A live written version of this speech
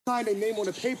sign their name on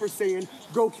a paper saying,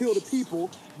 go kill the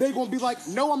people, they're going to be like,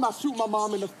 no, I'm not shooting my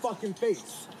mom in the fucking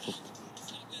face.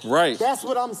 Right. That's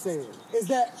what I'm saying, is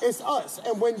that it's us.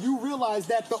 And when you realize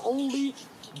that the only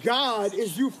God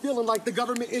is you feeling like the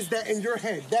government is that in your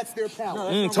head, that's their power.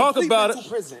 No, talk about it.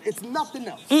 Prison. It's nothing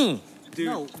else. Dude,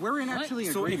 no, we're in actually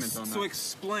agreement on that. So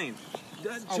explain.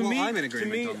 I'm in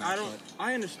agreement on that.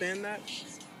 I understand that,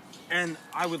 and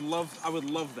I would love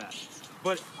that,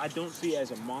 but I don't see it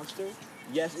as a monster.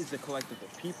 Yes, it's a collective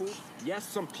of people. Yes,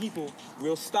 some people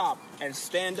will stop and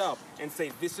stand up and say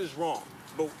this is wrong.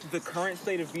 But the current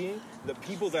state of being, the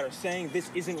people that are saying this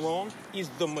isn't wrong, is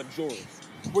the majority.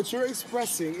 What you're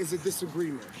expressing is a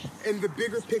disagreement. In the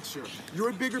bigger picture,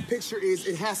 your bigger picture is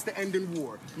it has to end in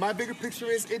war. My bigger picture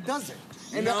is it doesn't.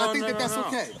 And I think that's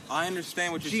okay. I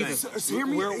understand what you're saying. So hear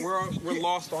me. We're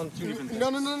lost on two different things.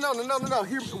 No.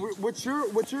 Here,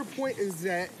 what your point is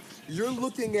that you're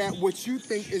looking at what you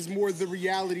think is more the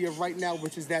reality of right now,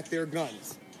 which is that they're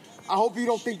guns. I hope you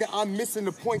don't think that I'm missing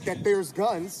the point that there's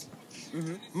guns.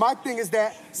 Mm-hmm. My thing is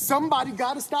that somebody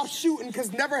got to stop shooting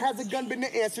because never has a gun been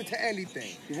the answer to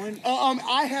anything.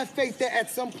 I have faith that at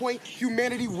some point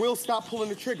humanity will stop pulling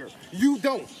the trigger. You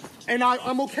don't, and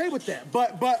I'm okay with that.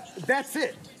 But that's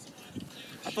it.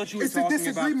 I thought you were it's talking a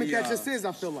disagreement about that just is.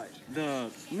 I feel like no.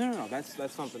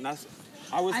 That's something.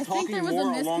 I was I talking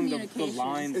more along the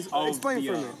lines of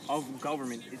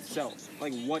government itself.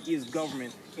 Like, what is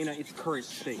government in its current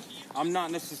state? I'm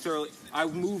not necessarily... I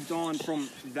moved on from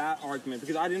that argument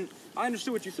because I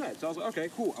understood what you said. So I was like, okay,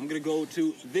 cool. I'm going to go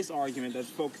to this argument that's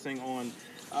focusing on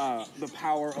the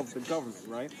power of the government,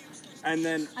 right? And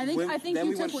then I think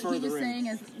you took what he was saying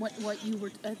as what you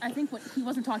were. I think what he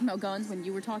wasn't talking about guns when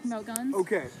you were talking about guns.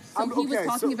 Okay. So he was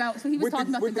talking about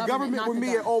the government. Not with the me,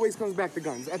 gun. it always comes back to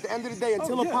guns. At the end of the day,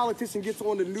 until a politician gets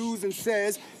on the news and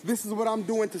says, "This is what I'm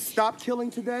doing to stop killing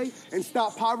today and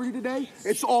stop poverty today,"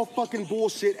 it's all fucking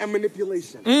bullshit and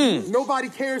manipulation. Nobody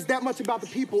cares that much about the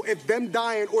people if them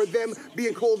dying or them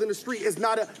being cold in the street is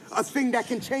not a thing that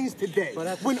can change today.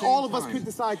 When all of us could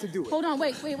decide to do it. Hold on,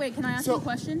 wait. Can I ask you a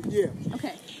question? Yeah.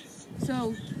 Okay,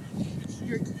 so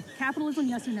your capitalism,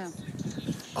 yes or no?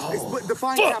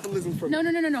 Define capitalism for me.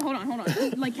 No. Hold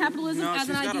on. Like capitalism as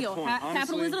an ideal.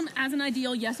 Capitalism as an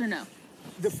ideal, yes or no?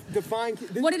 Define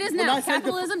what it is now.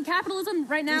 Capitalism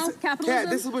right now. Capitalism.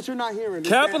 This is what you're not hearing.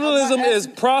 Capitalism is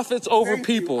profits over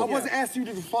people. I wasn't asking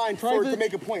you to define to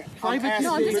make a point. I'm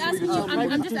just asking you.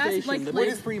 I'm just asking. What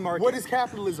is free market? What is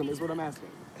capitalism? Is what I'm asking.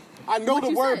 I know the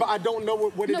word, but I don't know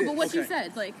what it is. No, but what you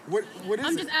said, like, what is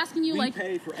I'm just asking you, like, we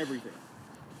pay for everything.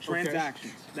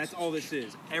 Transactions. That's all this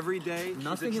is. Every day,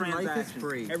 nothing is a transaction. in life is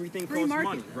free. Everything free costs market.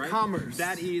 money, right? Commerce.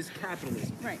 That is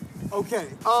capitalism. Right. Okay.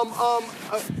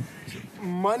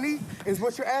 Money is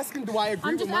what you're asking. Do I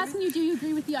agree? I'm just asking you. Do you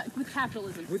agree with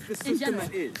capitalism? With the system in general,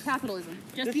 that is capitalism.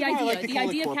 Just the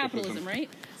idea of capitalism, right?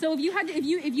 So if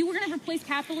you were gonna replace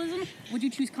capitalism, would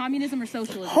you choose communism or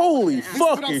socialism? Holy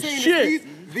fucking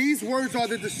shit! These words are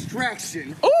the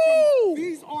distraction. Ooh!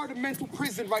 These are the mental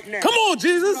prison right now. Come on,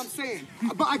 Jesus! That's what I'm saying.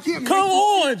 But I can't. Come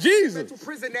on, Jesus! Mental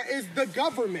prison that is the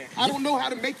government. I don't know how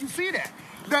to make you see that.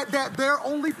 That their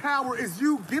only power is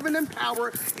you giving them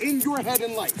power in your head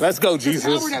in life. Let's go, Jesus.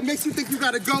 The power that makes you think you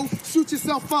gotta go shoot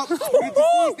yourself up with a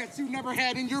disease that you never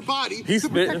had in your body to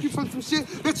protect you from some shit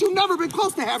that you've never been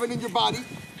close to having in your body.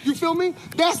 You feel me?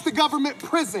 That's the government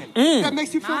prison that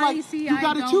makes you feel you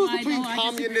gotta choose between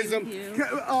communism,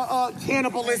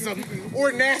 cannibalism,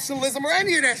 or nationalism, or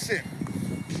any of that shit.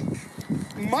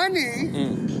 Money,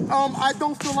 I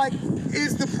don't feel like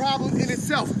is the problem in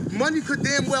itself. Money could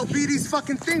damn well be these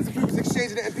fucking things if we was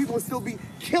exchanging it and people would still be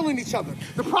killing each other.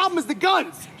 The problem is the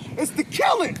guns. It's the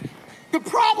killing. The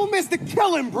problem is the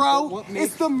killing, bro.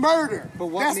 It's the murder.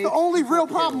 That's the only real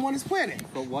problem on this planet.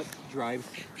 But what drives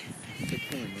the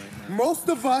killing right now? Most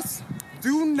of us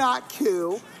do not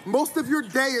kill. Most of your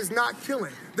day is not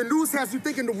killing. The news has you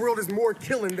thinking the world is more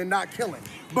killing than not killing.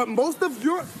 But most of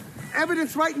your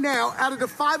evidence right now, out of the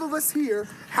 5 of us here,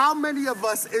 how many of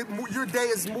us, your day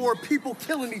is more people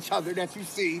killing each other that you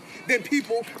see than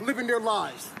people living their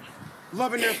lives,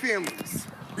 loving their families,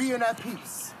 being at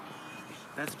peace?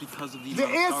 That's because of the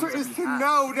answer is to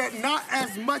know that not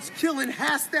as much killing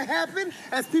has to happen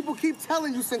as people keep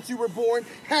telling you since you were born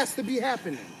has to be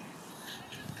happening.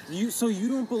 So you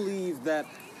don't believe that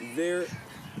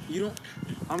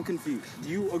I'm confused. Do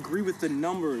you agree with the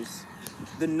numbers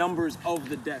of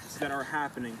the deaths that are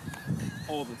happening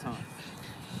all the time?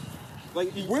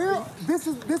 Like, this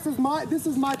is my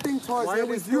thing, Tarzan. Why are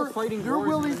we still fighting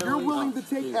wars in the You're Middle willing East?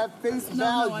 to take at face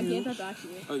value. No, I gave that back to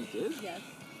you. Oh, you did? Yes.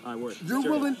 All right, word.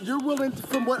 You're willing,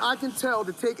 from what I can tell,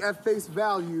 to take at face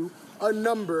value a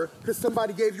number because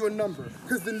somebody gave you a number.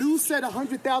 Because the news said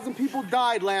 100,000 people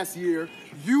died last year.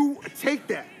 You take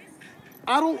that.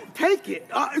 I don't take it.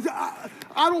 I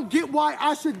don't get why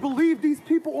I should believe these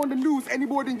people on the news any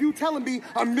more than you telling me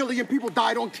 1 million people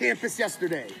died on campus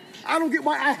yesterday. I don't get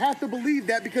why I have to believe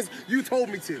that because you told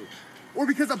me to. Or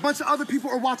because a bunch of other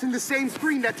people are watching the same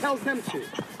screen that tells them to.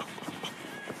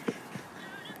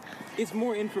 It's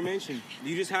more information.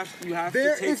 You just have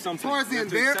to take something. Tarzan,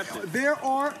 there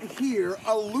are here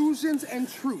illusions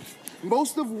and truth.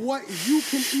 Most of what you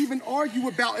can even argue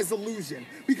about is illusion.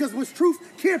 Because what's truth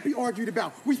can't be argued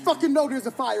about. We fucking know there's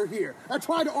a fire here. I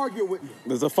try to argue with you.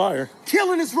 There's a fire.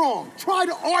 Killing is wrong. Try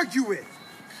to argue it.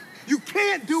 You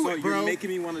can't do it, bro. You're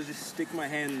making me want to just stick my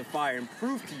hand in the fire and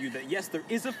prove to you that yes, there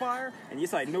is a fire, and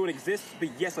yes, I know it exists, but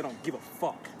yes, I don't give a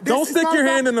fuck. Don't stick your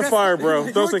hand in the fire,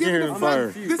 bro. Don't stick your hand in the fire.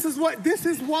 This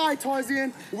is why,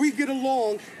 Tarzan, we get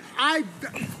along. I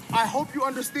hope you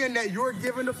understand that your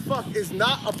giving a fuck is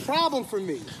not a problem for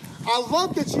me. I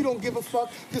love that you don't give a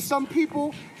fuck, because some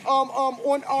people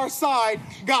on our side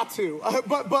got to.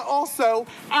 But also,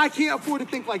 I can't afford to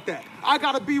think like that. I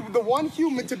gotta be the one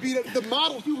human to be the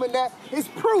model human that is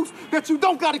proof that you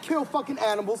don't gotta kill fucking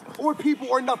animals or people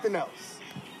or nothing else.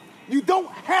 You don't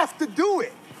have to do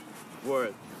it.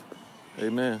 Word.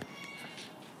 Amen.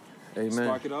 Amen.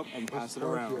 Spark it up and pass it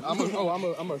around. I'm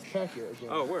gonna pack it again.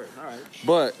 Oh, word. All right.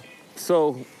 But,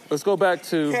 so, let's go back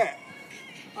to... Cat.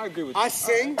 I agree with you. I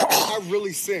sing. I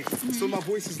really sing. So my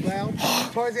voice is loud.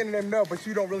 Tarzan and them know, but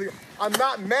you don't really... I'm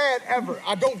not mad ever.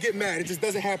 I don't get mad. It just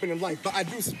doesn't happen in life. But I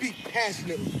do speak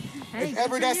passionately. Hey, if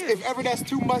ever that's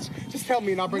too much, just tell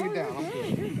me and I'll bring it down.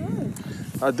 You're good.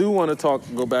 I do want to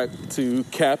go back to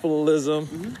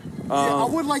capitalism. Yeah, I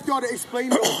would like y'all to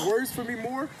explain those words for me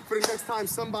more for the next time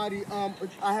somebody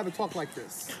I have a talk like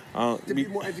this to be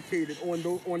more educated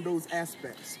on those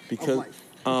aspects of life.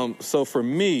 So for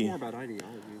me, more about ideology.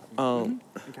 And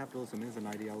capitalism is an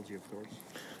ideology of sorts.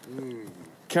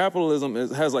 Capitalism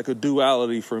has like a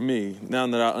duality for me now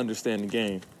that I understand the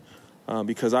game,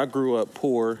 because I grew up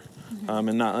poor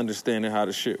and not understanding how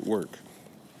the shit work.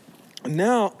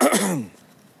 Now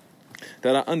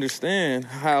that I understand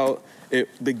how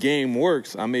the game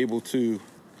works, I'm able to,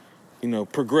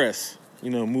 progress,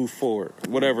 move forward,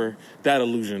 whatever that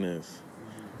illusion is.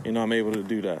 I'm able to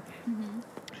do that.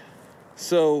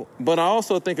 So, but I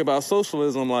also think about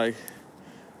socialism, so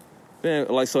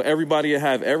everybody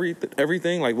have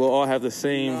everything, like we'll all have the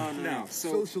same. No.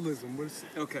 So, socialism.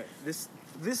 Okay, this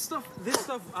stuff,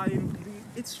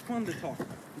 it's fun to talk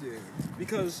about. Yeah.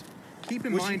 Because keep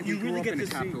in mind, you we really grew get up in a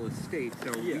to capitalist state,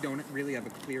 so we don't really have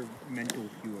a clear mental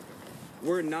view of it.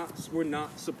 We're not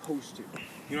supposed to.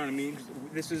 You know what I mean?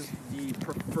 This is the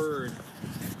preferred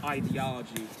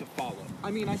ideology to follow.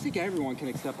 I mean, I think everyone can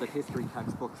accept that history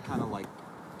textbooks kind of like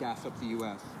gas up the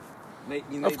U.S.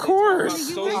 Of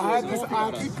course.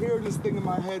 I keep hearing this thing in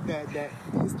my head that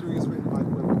history is written by the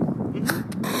women.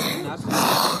 And that's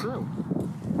true.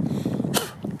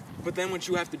 But then what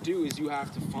you have to do is you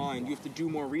have to do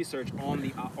more research on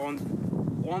the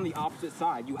opposite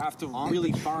side. You have to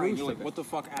really find what the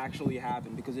fuck actually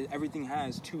happened, because everything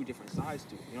has two different sides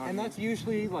to it. You know and that's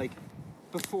usually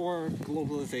before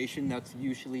globalization, that's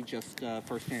usually just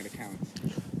first-hand accounts,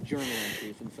 journal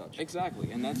entries and such.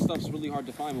 Exactly, and that stuff's really hard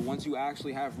to find, but once you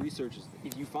actually have researchers,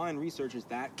 if you find researchers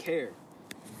that care,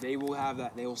 they will have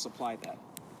that, they will supply that.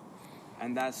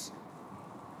 And that's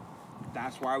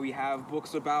why we have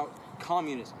books about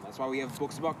communism. That's why we have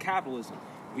books about capitalism.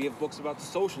 We have books about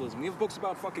socialism. We have books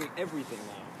about fucking everything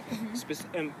now.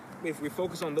 And if we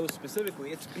focus on those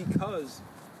specifically, it's because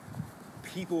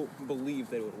people believe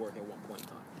they would work at one point in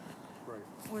time. Right.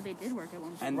 Or they did work at one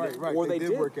point. And right. Or they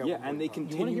did work at one point. and they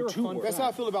continue to work. That's how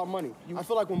I feel about money. I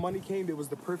feel like when money came, it was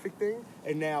the perfect thing,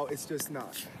 and now it's just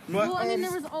not. But, well, I mean,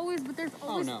 there's always but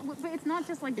it's not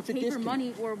just like paper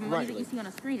money or money that you see on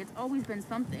a screen. It's always been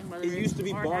something, whether it used to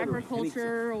be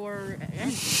agriculture or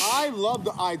anything. I love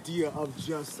the idea of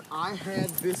just, I had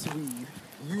this weed,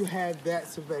 you had that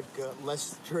Sveka,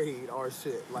 let's trade our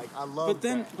shit. I love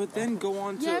that. But then go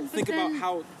on to think about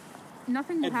how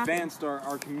nothing advanced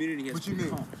our community has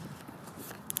become.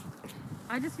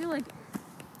 I just feel like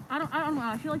I don't know.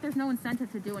 I feel like there's no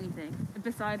incentive to do anything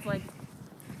besides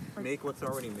make what's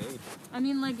already made. I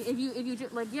mean, if you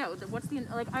just what's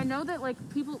the I know that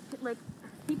people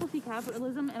see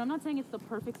capitalism, and I'm not saying it's the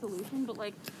perfect solution, but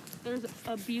there's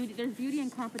beauty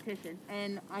in competition,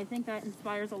 and I think that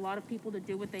inspires a lot of people to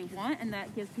do what they want, and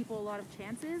that gives people a lot of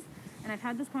chances. And I've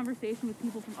had this conversation with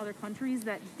people from other countries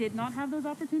that did not have those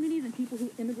opportunities, and people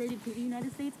who immigrated to the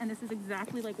United States, and this is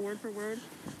exactly word for word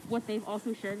what they've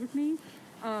also shared with me.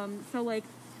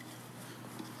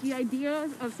 the idea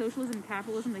of socialism and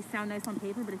capitalism, they sound nice on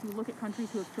paper, but if you look at countries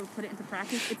who have put it into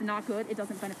practice, it's not good. It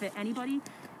doesn't benefit anybody.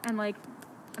 And like,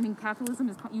 I mean, capitalism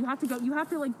is, you have to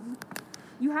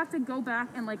go back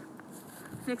and like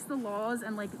fix the laws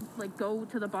and like go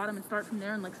to the bottom and start from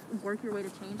there and like work your way to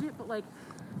change it. But like,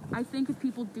 I think if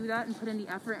people do that and put in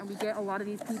the effort and we get a lot of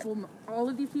these people, all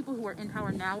of these people who are in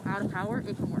power now out of power,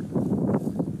 it can work.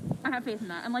 I have faith in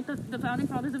that. And like the founding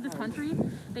fathers of this country,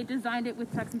 they designed it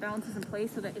with checks and balances in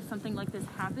place so that if something like this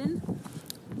happened,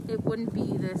 it wouldn't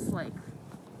be this like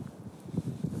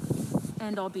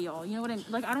end all be all. You know what I mean?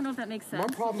 Like, I don't know if that makes sense.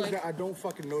 My problem like, is that I don't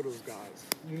fucking know those guys.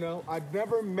 You know, I've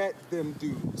never met them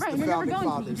dudes. Right, the you're never founding going to.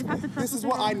 You fathers. just have to trust This is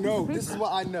what I know. This is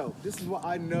what I know. This is what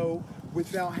I know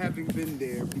without having been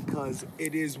there, because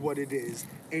it is what it is.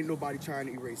 Ain't nobody trying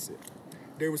to erase it.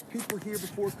 There was people here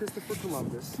before Christopher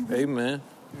Columbus. Amen.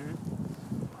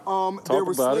 There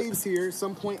were slaves here at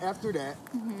some point after that.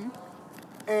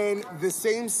 And the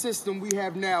same system we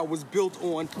have now was built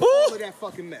on all of that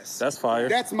fucking mess. That's fire.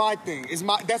 That's my thing.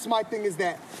 That's my thing is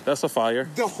that That's a fire.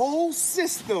 the whole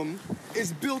system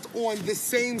is built on the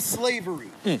same slavery.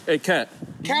 Hey, Cat.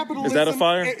 Capitalism. Is that a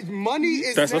fire? Money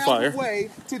is That's a now fire. the way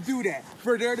to do that.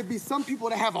 For there to be some people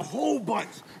that have a whole bunch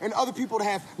and other people to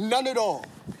have none at all.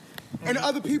 And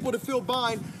other people to feel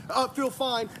fine,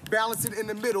 balance it in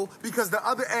the middle, because the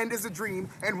other end is a dream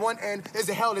and one end is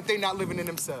a hell that they're not living in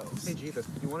themselves. Hey, Jesus,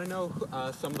 you want to know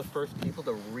some of the first people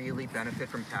to really benefit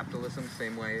from capitalism the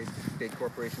same way big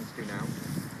corporations do now?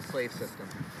 The slave system.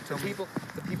 So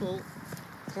the people,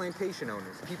 plantation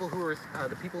owners, people who are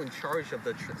the people in charge of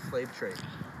the slave trade,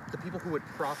 the people who would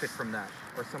profit from that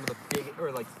are some of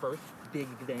the first big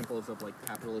examples of like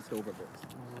capitalist overlords.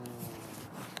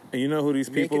 And you know who these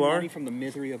people Making are? money from the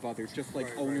misery of others, just like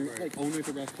owners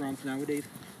of restaurants nowadays.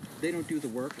 They don't do the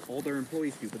work; all their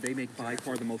employees do, but they make by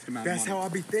far the most amount of money. That's how I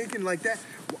be thinking like that.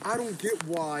 I don't get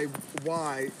why.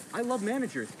 I love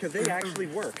managers because they actually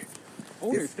work.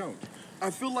 Owners don't.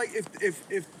 I feel like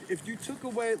if you took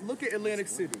away, look at Atlantic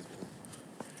City.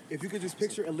 If you could just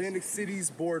picture Atlantic City's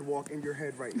boardwalk in your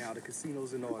head right now, the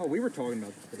casinos and all that. Oh, we were talking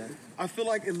about this today. I feel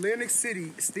like Atlantic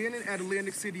City, standing at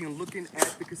Atlantic City and looking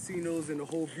at the casinos and the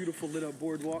whole beautiful lit up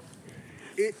boardwalk,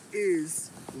 it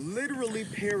is literally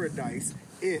paradise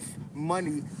if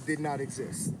money did not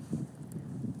exist.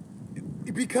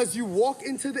 Because you walk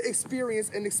into the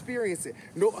experience and experience it.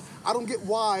 No, I don't get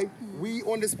why we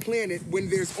on this planet, when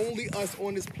there's only us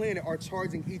on this planet, are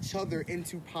charging each other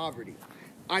into poverty.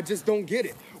 I just don't get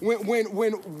it.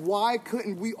 Why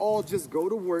couldn't we all just go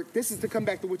to work? This is to come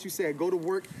back to what you said. Go to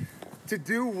work to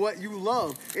do what you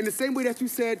love. In the same way that you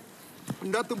said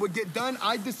nothing would get done,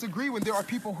 I disagree when there are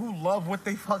people who love what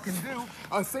they fucking do.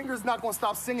 A singer's not gonna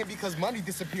stop singing because money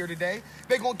disappeared today.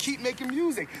 They're gonna keep making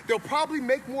music. They'll probably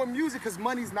make more music because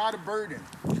money's not a burden.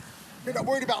 They're not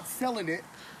worried about selling it.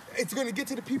 It's gonna get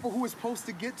to the people who it's supposed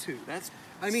to get to.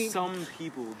 Some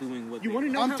people doing what You they want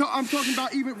to know? I'm talking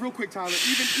about even real quick, Tyler.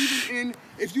 Even in,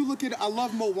 if you look at, I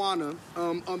love Moana,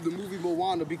 the movie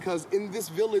Moana, because in this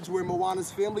village where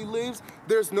Moana's family lives,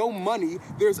 there's no money.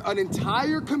 There's an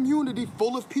entire community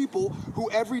full of people who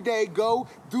every day go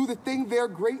do the thing they're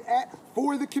great at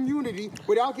for the community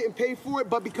without getting paid for it.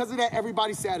 But because of that,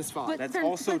 everybody's satisfied. That's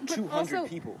also 200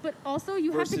 people. But also,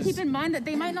 you have to keep in mind that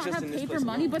they might not just have in this paper place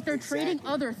money, alone. but they're trading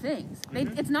other things.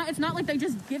 It's not like they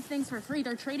just give things for free.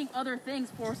 They're trading other things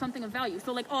for something of value.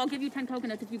 So like, oh, I'll give you 10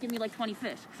 coconuts if you give me like 20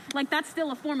 fish. Like, that's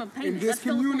still a form of payment. In this That's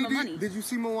still a form of community, money. did you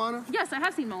see Moana? Yes, I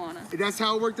have seen Moana. That's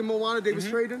how it worked in Moana. They was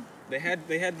trading. They had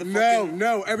the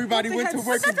No. Everybody They went had to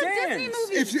work. That's a Stands. Disney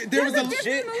movie. If you- there was That's a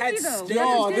Disney legit movie, had though.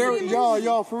 stands.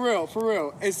 Y'all, for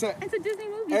real. It's a Disney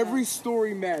movie. every though.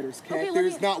 story matters, Kat. Okay,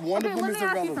 There's not one of them is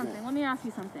irrelevant. Let me ask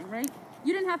you something, right?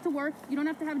 You didn't have to work. You don't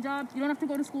have to have a job. You don't have to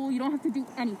go to school. You don't have to do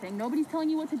anything. Nobody's telling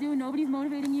you what to do. Nobody's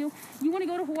motivating you. You want to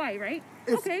go to Hawaii, right?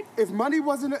 Okay. If money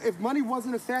wasn't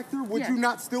a factor, would Yeah. you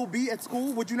not still be at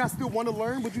school? Would you not still want to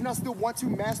learn? Would you not still want to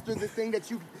master the thing that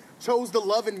you chose to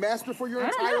love and master for your I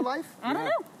don't entire know. life? I don't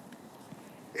know.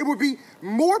 It would be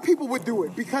more people would do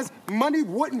it because money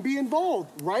wouldn't be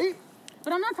involved, right?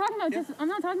 But I'm not talking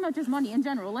about just money in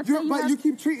general. Let's say You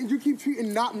keep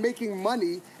treating not making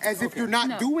money as if you're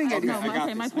not doing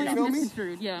anything. My point You is feel me?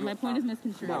 misconstrued. Yeah, my point is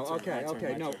misconstrued. No,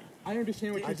 okay, no. I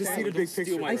understand what you're I just see saying. the big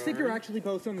picture. I think you're actually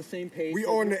both on the same page. We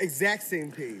are on the exact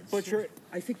same page. But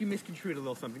I think you misconstrued a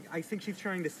little something. I think she's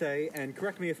trying to say, and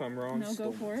correct me if I'm wrong. No,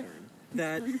 go for it.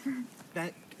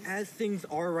 That as things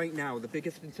are right now, the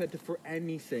biggest incentive for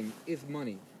anything is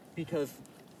money, because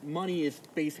money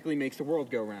basically makes the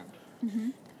world go round.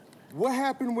 What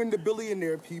happened when the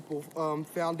billionaire people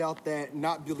found out that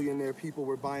not billionaire people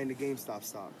were buying the GameStop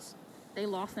stocks? They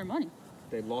lost their money.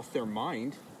 They lost their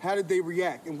mind. How did they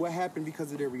react, and what happened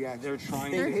because of their reaction? They're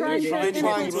trying They're to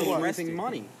trying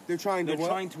money. They're trying to They're what?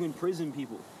 trying to imprison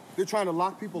people. They're trying to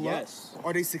lock people Yes. up.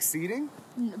 Are they succeeding?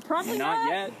 Probably Not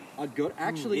yet. A good,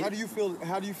 actually, How do you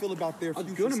feel about their a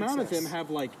future good amount of success? them have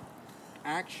like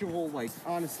actual like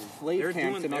Honestly. slave They're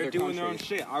camps in doing other their own countries.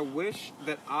 shit. I wish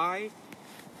that I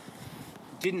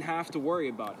didn't have to worry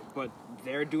about it, but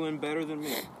they're doing better than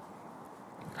me.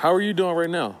 How are you doing right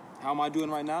now? How am I doing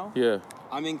right now? Yeah.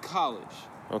 I'm in college.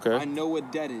 Okay. I know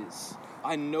what debt is.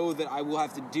 I know that I will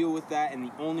have to deal with that, and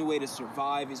the only way to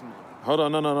survive is money. Hold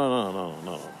on.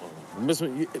 No.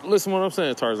 Listen what I'm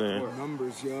saying, Tarzan.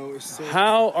 Numbers, yo. It's so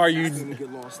How are easy you? to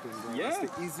get lost in, bro. Yeah,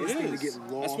 it's the easiest it thing to is.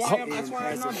 get lost That's why I'm as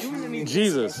not a doing human, anything.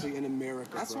 Jesus. especially in America,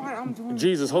 That's bro. why I'm doing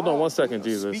Jesus, hold on 1 second,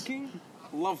 Jesus. Speaking,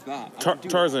 love that. I do that.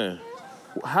 Tarzan,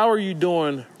 how are you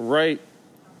doing right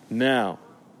now?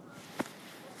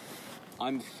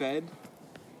 I'm fed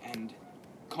and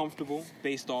comfortable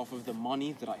based off of the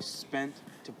money that I spent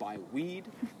to buy weed,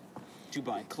 to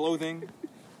buy clothing,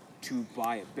 to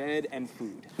buy a bed and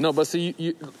food. No, but see,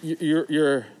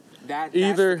 you're That's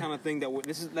either the kind of thing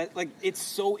that like it's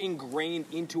so ingrained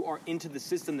into the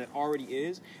system that already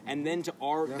is, and then to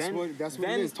our That's what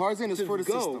it is. Tarzan is for the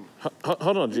system.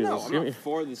 Hold on, Jesus. No, I'm Give me- not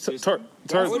for the Tar- system.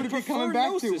 That's Tarzan, what it be coming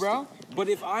back to, bro. But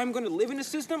if I'm gonna live in a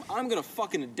system, I'm gonna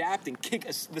fucking adapt and kick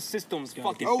the system's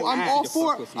fucking. Oh, I'm ass. all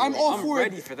for. I'm all I'm for.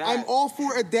 ready for that. I'm all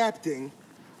for adapting.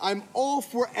 I'm all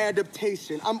for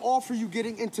adaptation. I'm all for you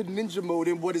getting into ninja mode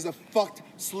in what is a fucked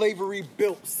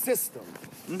slavery-built system.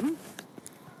 Mm-hmm.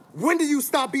 When do you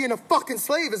stop being a fucking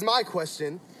slave? Is my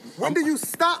question. When do you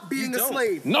stop being a don't.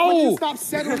 slave? No. When do you stop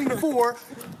settling for,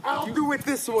 I'll do it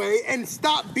this way, and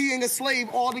stop being a slave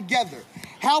altogether?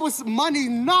 How is money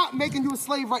not making you a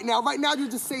slave right now? Right now, you're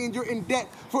just saying you're in debt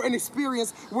for an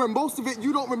experience where most of it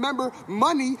you don't remember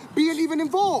money being even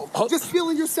involved. Just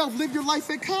feeling yourself live your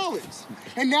life at college.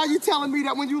 And now you're telling me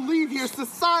that when you leave here,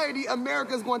 society,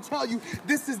 America is going to tell you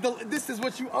this is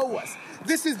what you owe us.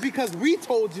 This is because we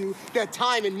told you that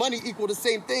time and money equal the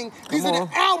same thing. These are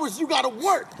the hours you got to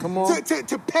work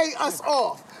to pay us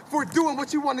off for doing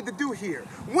what you wanted to do here.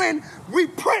 When we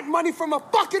print money from a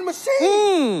fucking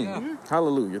machine. Yeah.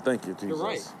 Hallelujah. Thank you, Jesus. You're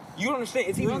right. You don't understand.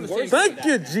 It's even worse. Thank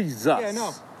you, Jesus. Yeah,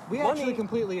 no, we Money- actually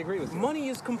completely agree with you. Money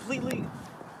is completely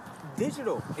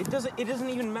digital. It doesn't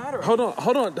even matter. Hold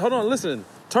on. Listen,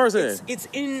 Tarzan.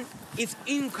 It's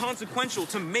inconsequential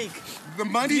to make The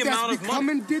money the that's amount of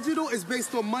becoming money. digital is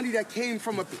based on money that came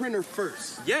from a printer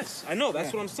first. Yes, I know.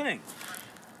 That's what I'm saying.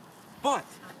 But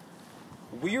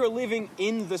we are living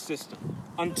in the system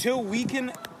until we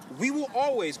will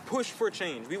always push for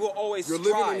change. We will always You're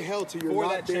strive living in hell till you're for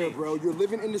not that there, change. bro. You're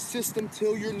living in the system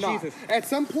till you're not. Jesus. At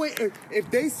some point, if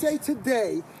they say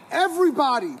today,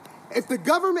 everybody, if the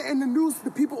government and the news,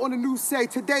 the people on the news say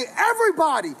today,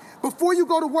 everybody, before you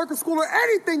go to work or school or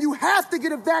anything, you have to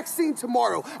get a vaccine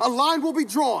tomorrow. A line will be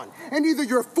drawn. And either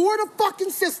you're for the fucking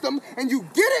system and you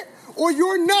get it, or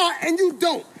you're not and you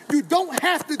don't. You don't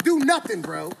have to do nothing,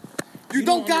 bro. You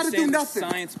don't got to do understand nothing. the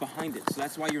science behind it, so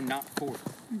that's why you're not for it.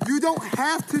 You don't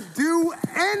have to do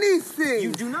anything.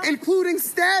 You do not. Including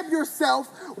stab yourself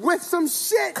with some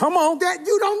shit. Come on. That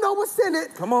you don't know what's in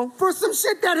it. Come on. For some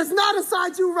shit that is not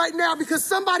inside you right now because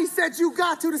somebody said you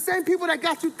got to. The same people that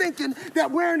got you thinking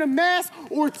that wearing a mask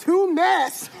or 2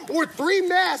 masks or 3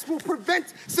 masks will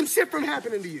prevent some shit from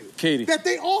happening to you. Katie. That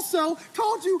they also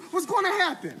told you was going to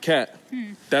happen. Cat,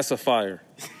 that's a fire.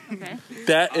 Okay.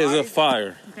 That is a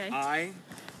fire. Okay. I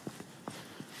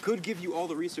could give you all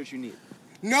the research you need.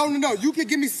 No. You can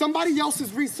give me somebody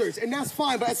else's research, and that's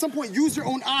fine. But at some point, use your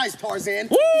own eyes, Tarzan.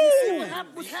 Woo!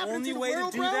 What's The happening only to the way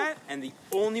world, to do bro? that, and the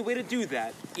only way to do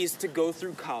that is to go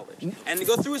through college. And to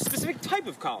go through a specific type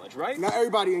of college, right? Not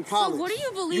everybody in college. So what do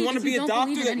you believe? You want to if be a don't doctor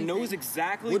believe in that anything? knows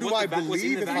exactly What do I what's in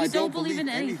believe the if I You vaccine. don't believe in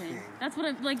believe anything. anything. That's what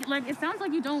I'm like. It sounds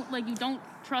like you don't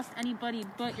trust anybody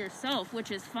but yourself, which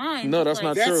is fine. No, but, that's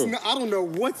like, not true. I don't know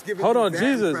what's giving Hold you on, that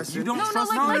Jesus. impression. You don't No, trust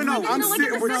like, no, like, I'm like sitting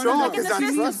in the with system, y'all like in the 'cause I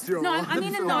system. trust y'all. No, I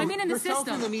mean in the Yourself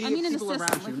system. and the I media mean in the people system.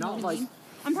 around you, Like, not you know like what I mean?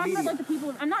 I'm talking about media. like the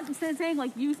people. I'm not saying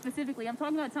like you specifically. I'm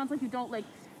talking about. It sounds like you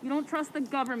don't trust the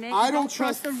government. I you don't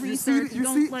trust the you research. see, You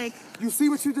don't like. You see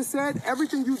what you just said?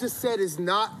 Everything you just said is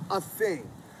not a thing.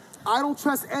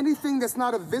 anything that's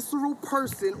not a visceral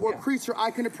person or creature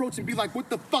I can approach and be like, what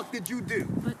the fuck did you do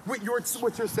with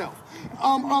yourself?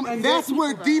 That's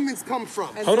where demons come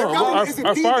from. Hold on, our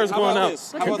fire's going out.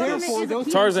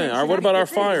 Tarzan, what about our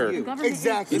fire?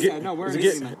 Exactly.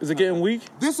 Is it getting weak?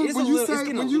 This is when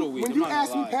you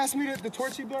ask me, pass me the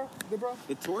torchy, bro.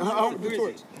 The torch. The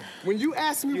torch. When you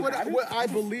ask me what I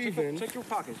believe in, check your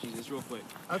pockets, Jesus, real quick.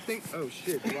 I think. Oh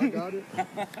shit, do I got it?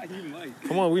 You might.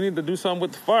 Come on, we need to do something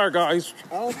with the fire, guys.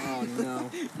 Oh no.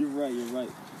 You're right.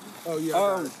 Oh yeah.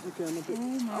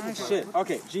 Oh shit.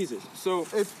 Okay, Jesus. So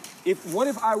what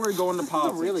if I were to go into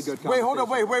politics? Really good. Wait, hold on.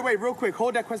 Wait, real quick.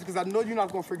 Hold that question because I know you're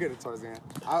not gonna forget it, Tarzan.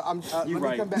 You're let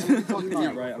right. me come back and talk about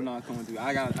You're right. I'm not going to.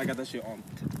 I got that shit on.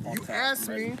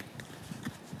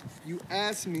 You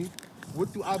asked me,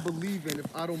 what do I believe in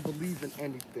if I don't believe in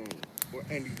anything or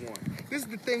anyone? This is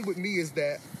the thing with me is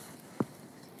that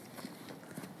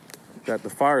the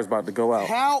fire is about to go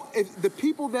out. If the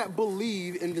people that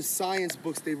believe in the science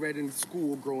books they read in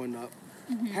school growing up,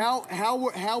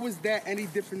 how is that any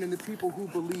different than the people who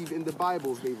believe in the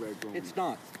Bibles they read growing up? It's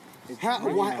not.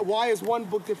 Why is one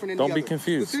book different than the other? Don't be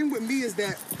confused. The thing with me is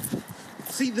that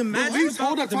See, the magic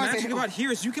about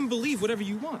here is you can believe whatever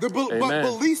you want. But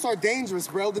beliefs are dangerous,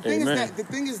 bro. The thing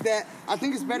is that I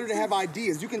think it's better to have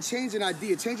ideas. You can change an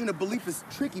idea. Changing a belief is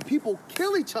tricky. People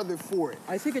kill each other for it.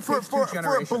 I think it for takes 2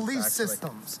 generations, belief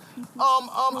systems.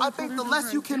 I think the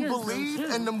less you can believe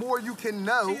and the more you can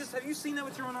know. Jesus, have you seen that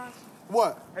with your own eyes?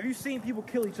 What? Have you seen people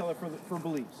kill each other for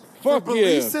beliefs? Fuck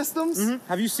belief yeah. systems? Mm-hmm.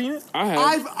 Have you seen it? I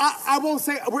have. I won't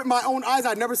say with my own eyes.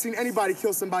 I've never seen anybody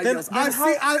kill somebody else.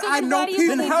 I know people.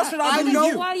 people. Then how should I believe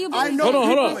you? I know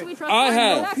Hold on. I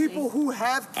know people who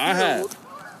have killed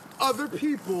other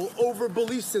people over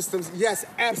belief systems. Yes,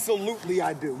 absolutely,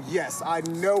 I do. Yes, I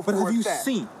know for a fact. But have you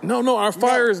seen? No, our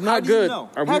fire is not good.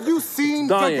 Have you seen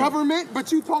the government?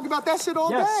 But you talk about that shit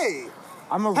all day.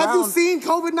 I'm around. Have you seen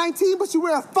COVID-19? But you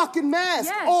wear a fucking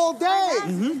mask all day.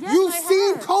 You've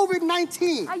seen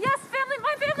COVID-19. Yes,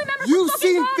 my family members. You've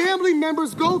seen family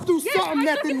members go through something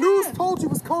that the news told you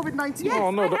was COVID-19. Yes,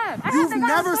 oh no, you've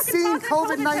never seen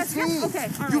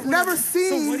COVID-19. You've never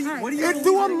seen it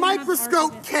through a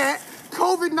microscope, cat.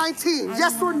 COVID-19,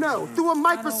 yes or no? Through a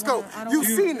microscope, you've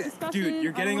seen it. Dude,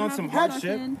 you're getting on some hard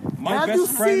shit. My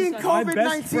best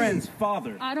friend's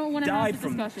father died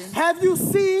from this. Have you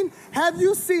seen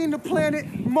the planet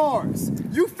Mars?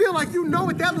 You feel like you know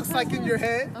what that looks like in your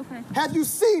head. Okay. Have you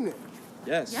seen it?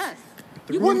 Yes.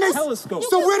 Through telescope.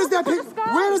 So where does that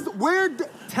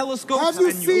telescopes have you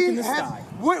and you look in the seen? sky.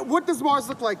 What does Mars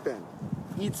look like then?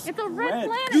 It's a red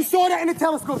planet. You saw that in the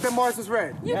telescope that Mars is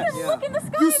red. You can look in the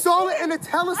sky. You saw it in the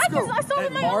telescope. I saw it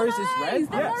with my Mars own is eyes. red?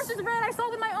 That Mars is red. I saw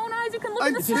it with my own eyes. You can look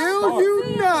in the sky.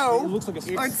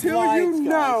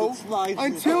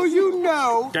 Until you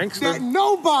know that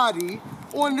nobody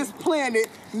on this planet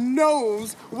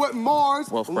knows what Mars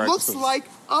looks like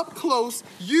up close,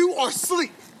 you are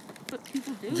asleep. But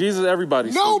people do. Jesus,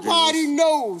 everybody. Nobody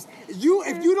knows. If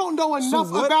you don't know enough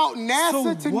about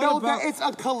NASA to know that it's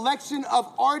a collection of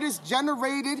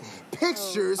artist-generated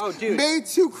pictures made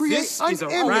to create an is a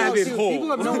image. rabbit hole. People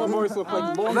have known what Mars looked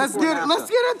like. Let's get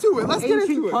into it.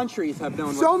 Ancient countries have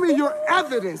known. Show me your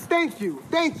evidence. Thank you.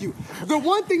 The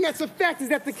one thing that's a fact is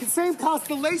that the same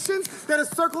constellations that have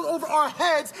circled over our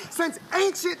heads since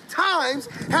ancient times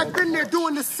have been there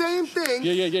doing the same thing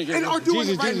and are doing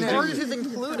it right now. Mars is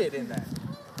included in that.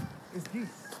 It's geese.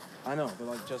 I know, but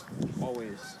like just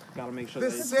always gotta make sure the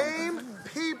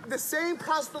same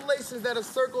constellations that have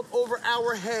circled over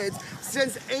our heads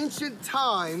since ancient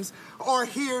times are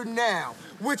here now,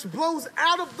 which blows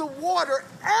out of the water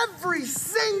every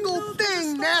single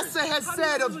thing NASA has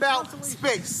said about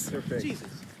space. Jesus,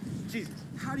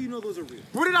 how do you know those are real?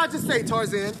 What did I just say,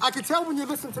 Tarzan? I can tell when you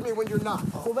listen to me when you're not.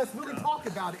 So let's really talk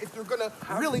about it if you're gonna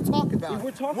really talk about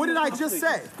it. What did I just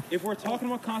say? If we're talking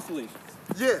about constellations,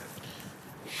 yeah.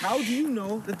 How do you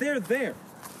know that they're there?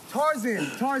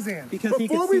 Tarzan. Because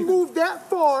before we move that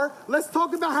far, let's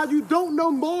talk about how you don't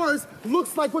know Mars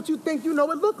looks like what you think you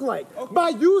know it look like by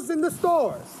using the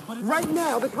stars. Right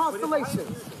now, the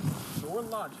constellations. Your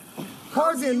logic.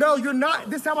 Tarzan, no, you're not.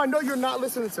 This is how I know you're not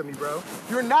listening to me, bro.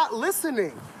 You're not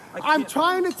listening. I'm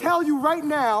trying to tell you right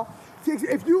now,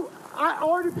 I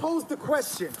already posed the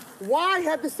question. Why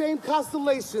have the same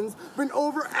constellations been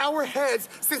over our heads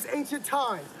since ancient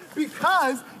times?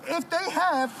 Because if they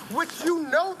have, which you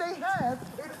know they have,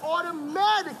 it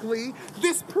automatically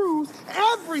disproves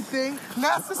everything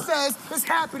NASA says is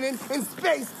happening in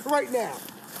space right now.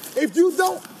 If you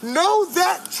don't know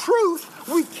that truth,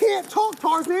 we can't talk,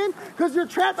 Tarzan, because you're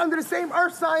trapped under the same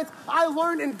earth science I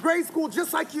learned in grade school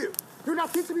just like you. You're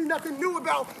not teaching me nothing new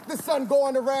about the sun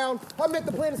going around. I meant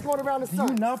the planets going around the sun.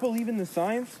 Do you not believe in the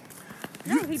science?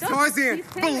 No, he doesn't. Tarzan, He's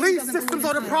saying he belief doesn't systems believe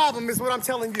are the in problem, is what I'm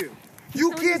telling you.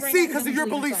 You telling you can't right see now he because of doesn't your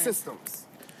believe in belief science. systems.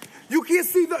 You can't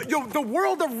see the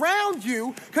world around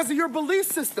you because of your belief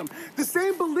system. The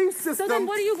same belief system. So then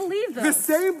what do you believe, though? The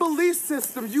same belief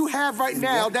system you have right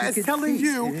now that is telling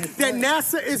you that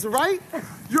NASA is right,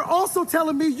 you're also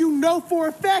telling me you know for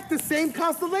a fact the same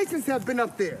constellations have been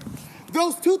up there.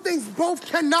 Those two things both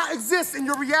cannot exist in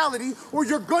your reality or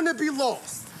you're going to be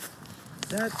lost.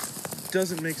 That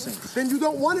doesn't make sense. Then you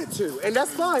don't want it to, and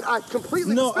that's fine. I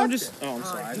completely No, respect I'm just. it. Oh, I'm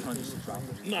sorry. I punched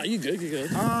you. No, you good, you good.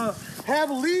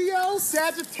 Have Leo,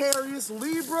 Sagittarius,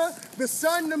 Libra, the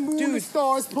sun, the moon, the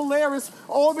stars, Polaris,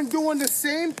 all been doing the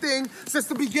same thing since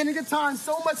the beginning of time,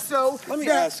 so much so Let me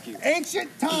that ask you.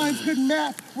 ancient times could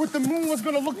map what the moon was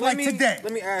going to look like today.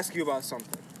 Let me ask you about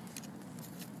something.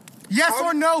 Yes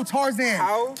or no, Tarzan?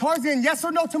 How? Tarzan, yes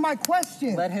or no to my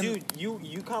question? Dude,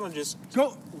 you kind of just.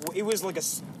 Go. It was like a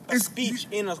speech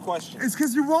in a question. It's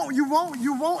because you won't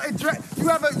address.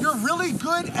 You're really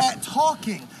good at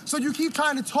talking, so you keep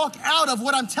trying to talk out of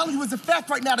what I'm telling you is a fact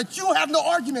right now that you have no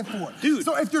argument for. Dude.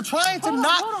 So if you're trying to Hold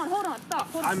not. on, stop.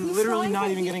 Hold on. I'm He's literally trying not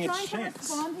to- even he's getting a trying to chance.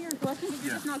 respond to your question, but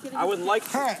you're just not getting I would like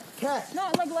to. Cat.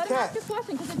 No, like, let him Cat. ask his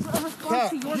question, because it's a response Cat,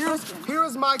 to your question.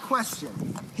 here's my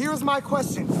question. Here's my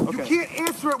question. You can't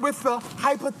answer it with the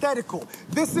hypothetical.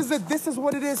 This is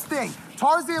what it is thing.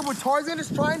 Tarzan, what Tarzan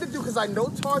is trying to do, because I know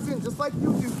Tarzan just like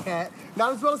you do, Cat,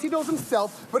 not as well as he knows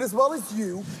himself, but as well as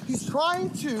you, he's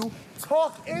trying to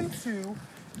talk me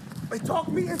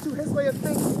into his way of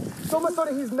thinking. So much so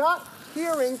that he's not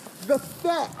hearing the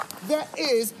fact that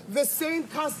is the same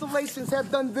constellations have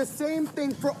done the same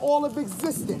thing for all of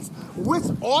existence, which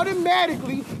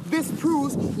automatically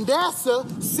disproves NASA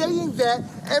saying that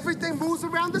everything moves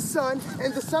around the sun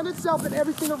and the sun itself and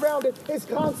everything around it is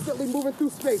constantly moving through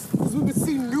space. Because we would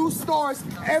see new stars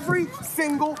every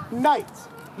single night.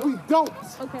 We don't.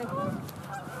 Okay.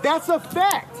 That's a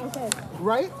fact, Okay.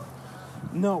 right?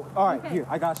 No. All right. Okay. Here,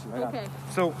 I got you. Okay.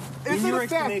 So, Is in it your a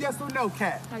fact, explanation, yes or no,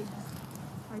 Cat?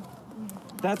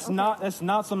 that's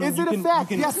not something Is you it a can,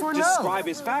 fact, you can yes or no? describe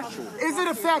as factual. Is it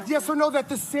a fact, yes or no, that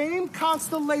the same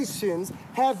constellations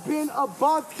have been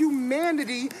above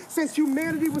humanity since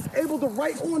humanity was able to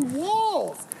write on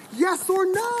walls? Yes or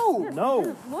no? No.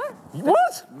 What?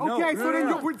 What? No, Okay, no, so then,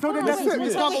 no. so then that's Hold on, it.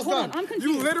 It's hold on, almost hold on, done. I'm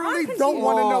confused. You literally I'm don't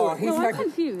want to know it. No, I'm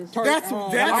confused. That's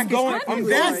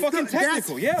I'm fucking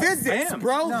technical. Yeah, physics, I am.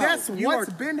 bro. No, That's you what's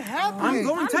are- been happening. I'm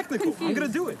going I'm technical. I'm confused.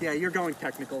 gonna do it. Yeah, you're going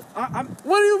technical.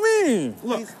 What do you mean?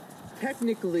 Look,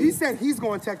 Technically, He said he's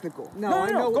going technical. no, No,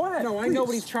 I know. go ahead, No, I know what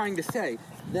please. he's trying to say.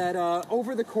 That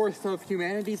over the course of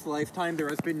humanity's lifetime, there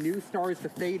has been new stars to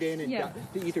fade in and Yeah.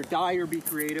 to either die or be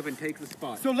creative and take the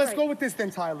spot. So let's Right. go with this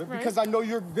then, Tyler, Right. because I know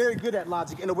you're very good at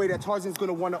logic in a way that Tarzan's going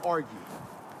to want to argue.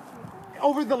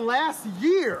 Over the last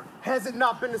year, has it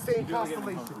not been the same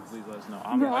constellation? please let us know.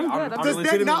 No, I'm good. Does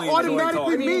that not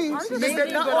automatically mean? I'm just Does saying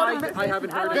that not that automatically? I haven't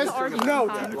heard like this to argue No,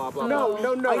 sometimes. blah, blah, no, blah.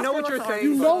 no, no. I know what you're saying.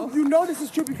 You know this is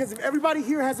true because if everybody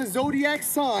here has a zodiac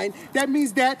sign, that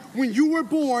means that when you were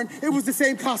born, it was the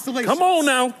same constellation. Come on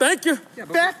now, thank you. Yeah,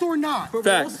 but, Fact or not? but we're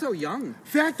Fact. all so young.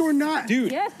 Fact or not?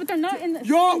 Dude, Yes, but they're not in the.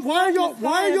 Y'all, same why every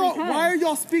are time.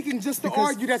 y'all speaking just to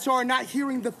argue that y'all are not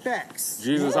hearing the facts?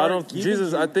 Jesus,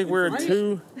 I think we're in two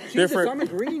Jesus, I'm different.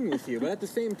 agreeing with you, but at the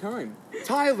same time,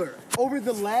 Tyler, over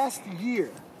the last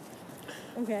year,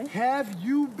 Okay. have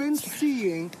you been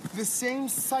seeing the same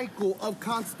cycle of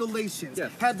constellations?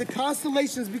 Yes. Have the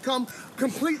constellations become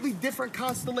completely different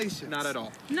constellations? not at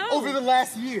all. No. Over the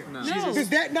last year? No. No. Does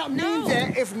that not mean No.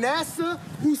 that if NASA,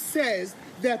 who says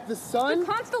that the sun... The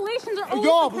constellations are always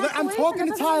Y'all, the I'm talking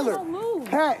to constellations. That doesn't mean Tyler. they don't move.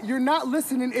 Pat, you're not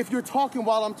listening if you're talking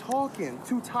while I'm talking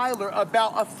to Tyler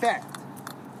about a fact.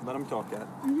 let him talk, Cat.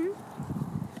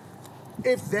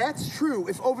 If that's true,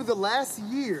 if over the last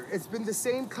year it's been the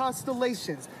same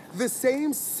constellations, the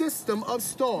same system of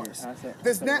stars,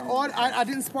 does that I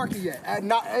didn't spark it yet,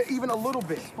 not even a little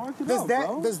bit. Does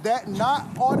that not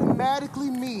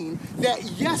automatically mean that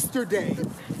yesterday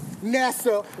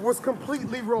NASA was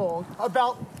completely wrong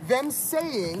about them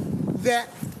saying that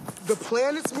the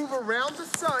planets move around the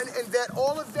sun and that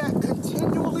all of that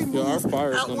continually Yo, our moves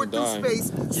fire's gonna outward through die.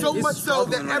 space, so it's much so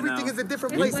that struggling right everything now. is a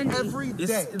different It's place windy. every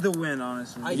day. It's the win,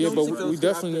 honestly. Yeah, but we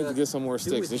definitely need to get some more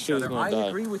sticks. This shit is I gonna die.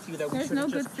 agree with you that we There's shouldn't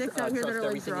no good just sticks out here that trust are, like,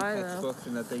 everything in dry, though. textbooks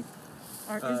and that they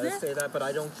Is there? say that, but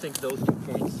I don't think those 2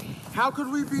 points. How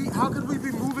could we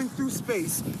be moving through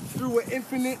space, through an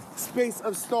infinite space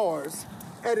of stars,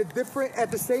 at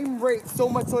the same rate, so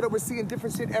much so that we're seeing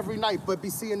different shit every night, but be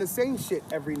seeing the same shit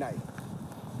every night?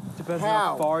 depends on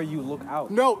how far you look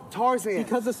out. No, Tarzan.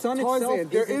 Because the sun Tarzan,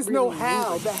 itself there isn't is no really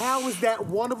how. moving. The how is that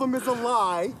one of them is a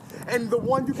lie, and the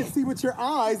one you can see with your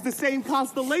eyes, the same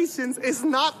constellations, is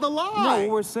not the lie. No,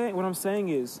 what I'm saying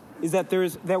is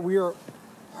that we are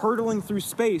hurtling through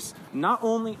space, not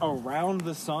only around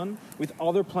the sun, with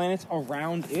other planets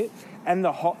around it, and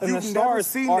the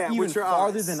stars are even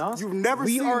farther than us. You've never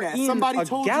seen that. Somebody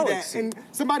told you that, and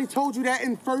somebody told you that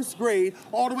in first grade,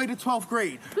 all the way to 12th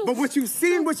grade. But what you've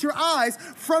seen with your eyes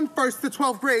from first to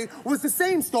 12th grade was the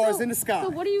same stars in the sky. So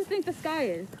what do you think the sky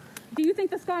is? Do you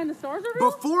think the sky and the stars are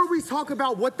real? Before we talk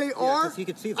about what they are, 'cause he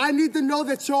could see them. I need to know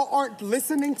that y'all aren't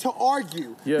listening to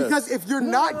argue. Yes. Because if you're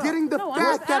not getting the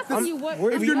fact that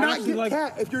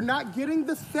if you're not getting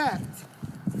the fact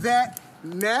that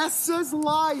NASA's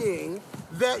lying,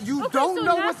 that you don't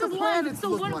know what the planets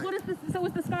look like. So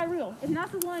is the sky real? If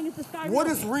NASA's lying, is the sky real? What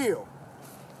is real?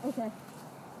 Okay.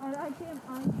 I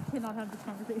cannot have this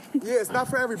conversation. Yeah, it's not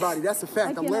for everybody. That's a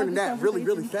fact. I'm learning that really,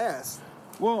 really fast.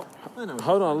 Well,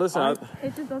 hold on, listen.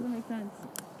 It just doesn't make sense.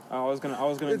 I was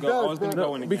gonna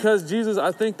go in again. Because Jesus,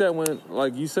 I think that when,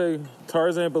 like you say,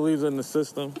 Tarzan believes in the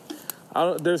system.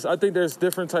 I think there's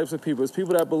different types of people. There's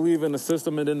people that believe in the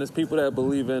system, and then there's people that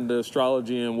believe in the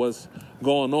astrology and what's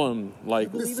going on.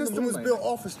 Like the system was built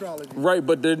off astrology. Right,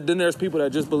 but then there's people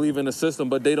that just believe in the system,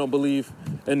 but they don't believe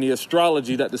in the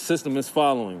astrology that the system is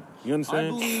following. You understand? I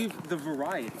believe the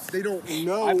varieties. They don't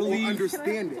know or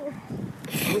understand it.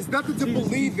 It's nothing to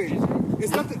believe in.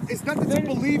 It's nothing to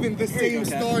believe in the same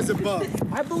stars above.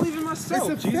 I believe in myself.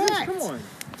 It's a Jesus, fact. come on.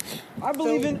 I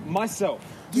believe in myself.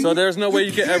 So there's no way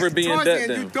you can ever be in debt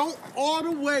then. You don't all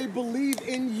the way believe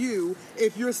in you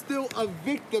if you're still a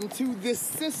victim to this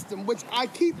system, which I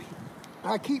keep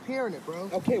hearing it, bro.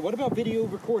 Okay, what about video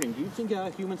recording? Do you think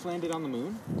humans landed on the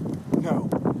moon? No.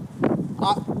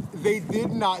 They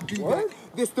did not do that.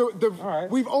 Right.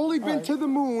 We've only been to the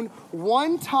moon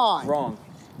one time. Wrong.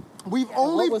 We've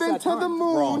only been to the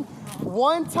moon Wrong.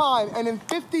 one time, and in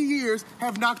 50 years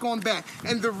have not gone back.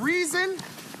 And the reason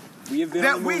We have been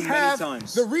on the moon many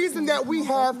times. the reason that we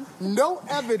have no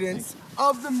evidence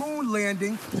of the moon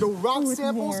landing, no rock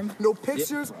samples, no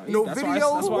pictures, no That's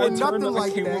videos, why I or turned nothing on the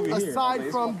like camera that, over here.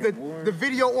 aside from the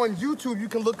video on YouTube you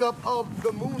can look up of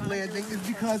the moon landing, is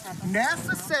because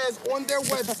NASA says on their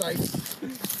website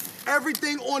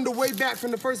everything on the way back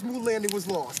from the first moon landing was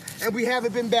lost. And we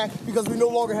haven't been back because we no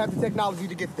longer have the technology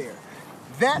to get there.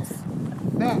 That's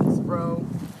facts, bro.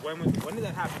 When did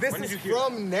that happen? This When did is you hear that?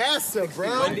 from NASA,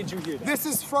 bro. When did you hear that? This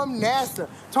is from NASA.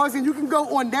 Tarzan, you can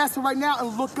go on NASA right now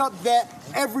and look up that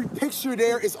every picture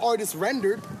there is artist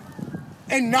rendered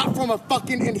and not from a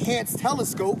fucking enhanced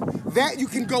telescope. That you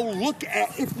can go look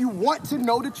at if you want to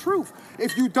know the truth.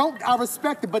 If you don't, I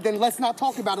respect it, but then let's not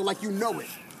talk about it like you know it.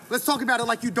 Let's talk about it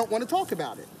like you don't want to talk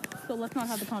about it. So let's not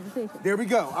have the conversation. There we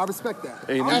go. I respect that.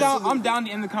 I'm down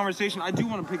to end the conversation. I do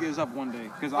want to pick this up one day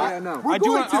because I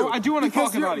do want to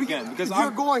talk about it again because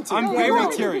you're going to. I'm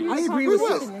very curious. I agree with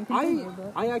this.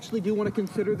 I actually do want to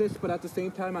consider this, but at the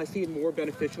same time, I see it more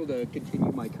beneficial to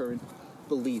continue my current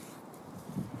belief.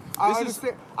 I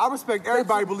understand. I respect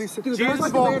everybody's beliefs. Dude, First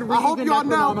of all, I hope y'all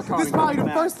know this is probably the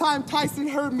first time Tyson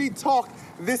heard me talk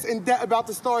this in depth about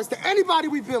the stars to anybody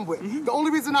we've been with. The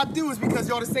only reason I do is because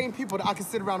y'all the same people that I can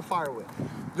sit around a fire with.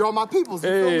 Y'all my peoples. You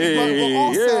feel me? But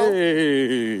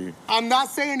also, I'm not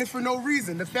saying it for no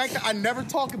reason. The fact that I never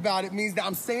talk about it means that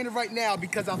I'm saying it right now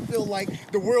because I feel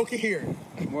like the world can hear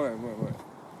it. Word.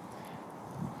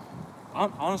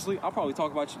 Honestly, I'll probably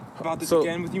talk about this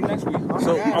again with you next week.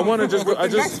 So I want to just, I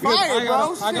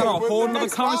got a whole nother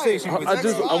conversation with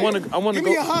you. I want to Give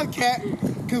me a hug, cat.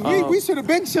 Because we should have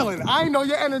been chilling. I didn't know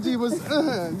your energy was,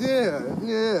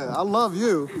 yeah. I love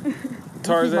you.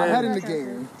 Tarzan. Keep my head in the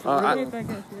game.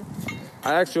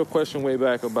 I asked you a question way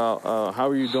back about how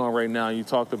are you doing right now. You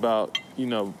talked about,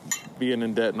 being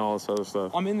in debt and all this other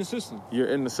stuff. I'm in the system. You're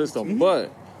in the system.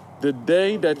 But the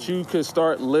day that you could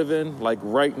start living like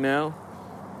right now,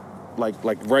 like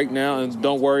right now, and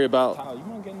don't worry about,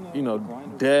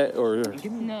 debt or...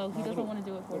 No, he doesn't want to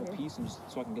do it for you.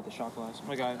 So I can get the shot glass.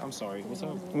 My guy, I'm sorry. What's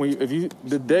up?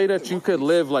 The day that you could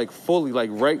live like fully, like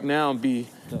right now, and be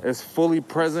as fully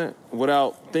present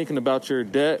without thinking about your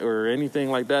debt or anything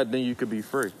like that, then you could be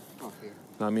free.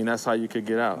 I mean, that's how you could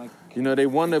get out. They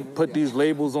want to put these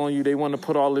labels on you. They want to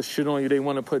put all this shit on you. They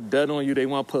want to put debt on you. They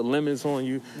want to put limits on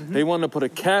you. They want to put a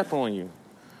cap on you.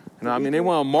 They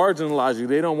want to marginalize you.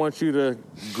 They don't want you to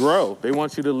grow. They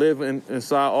want you to live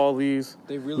inside all these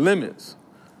limits.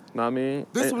 Know what I mean?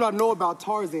 This is what I know about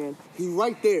Tarzan. He's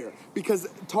right there. Because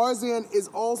Tarzan is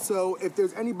also, if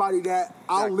there's anybody that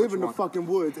I'll live in the fucking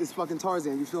woods, it's fucking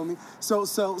Tarzan. You feel me? So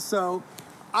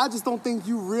I just don't think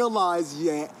you realize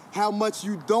yet how much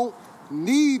you don't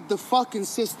need the fucking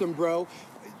system, bro,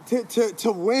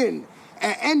 to win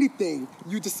at anything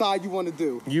you decide you want to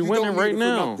do. You don't winning need right it for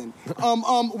now. nothing.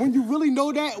 When you really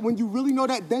know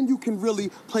that, then you can really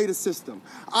play the system.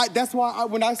 That's why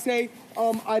when I say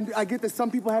I get that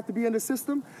some people have to be in the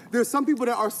system, there's some people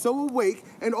that are so awake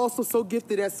and also so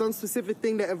gifted at some specific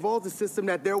thing that involves the system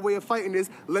that their way of fighting is,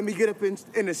 let me get up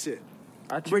in the shit.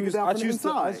 I choose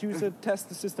to test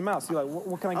the system out. See, like,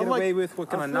 what can I get away with? What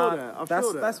can I not?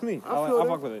 That's me. I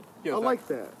fuck with it. I like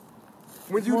that.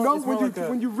 When you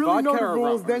really know the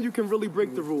rules, then you can really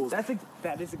break the rules.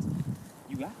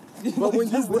 You got it. But when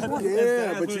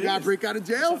you gotta break out of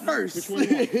jail first. Which one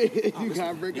you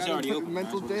gotta break out of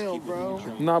mental jail, bro.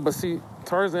 No, but see,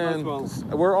 Tarzan,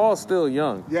 we're all still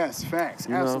young. Yes, facts,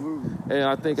 absolutely. And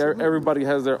I think everybody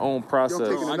has their own process.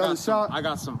 I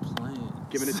got some plans.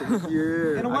 Giving it to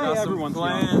me. In a way, everyone's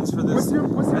plans for this. What's your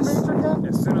major, Cap?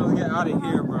 As soon as we get out of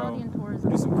here, bro,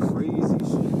 do some crazy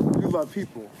shit. You love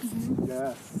people. Mm-hmm.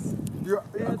 Yes. You're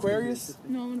Aquarius?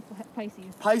 No, I'm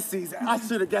Pisces. Pisces. I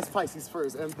should have guessed Pisces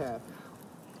first. Empath.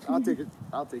 I'll take it.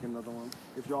 I'll take another one.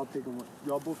 If y'all taking one,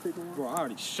 y'all both taking one. Bro, I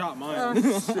already shot mine.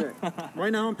 Shit.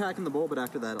 Right now I'm packing the bowl, but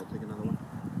after that I'll take another one.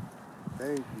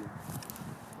 Thank you.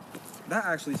 That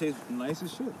actually tastes nice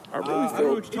as shit. I really I don't know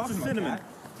feel what you're talking about. Cinnamon.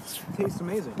 Tastes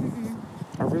amazing.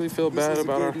 I really feel bad This is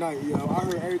about a our good night, yo. I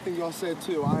heard everything y'all said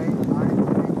too. I ain't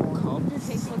going It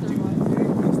tastes like their blood.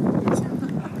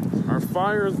 our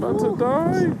fire is about to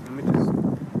die. Let me just.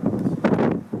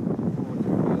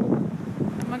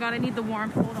 Oh my god, I need the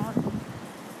warmth. Hold on.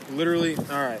 Literally, all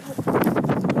right.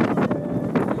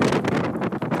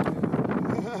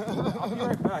 I'll be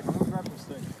right back. I'm gonna grab some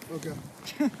steak. Okay.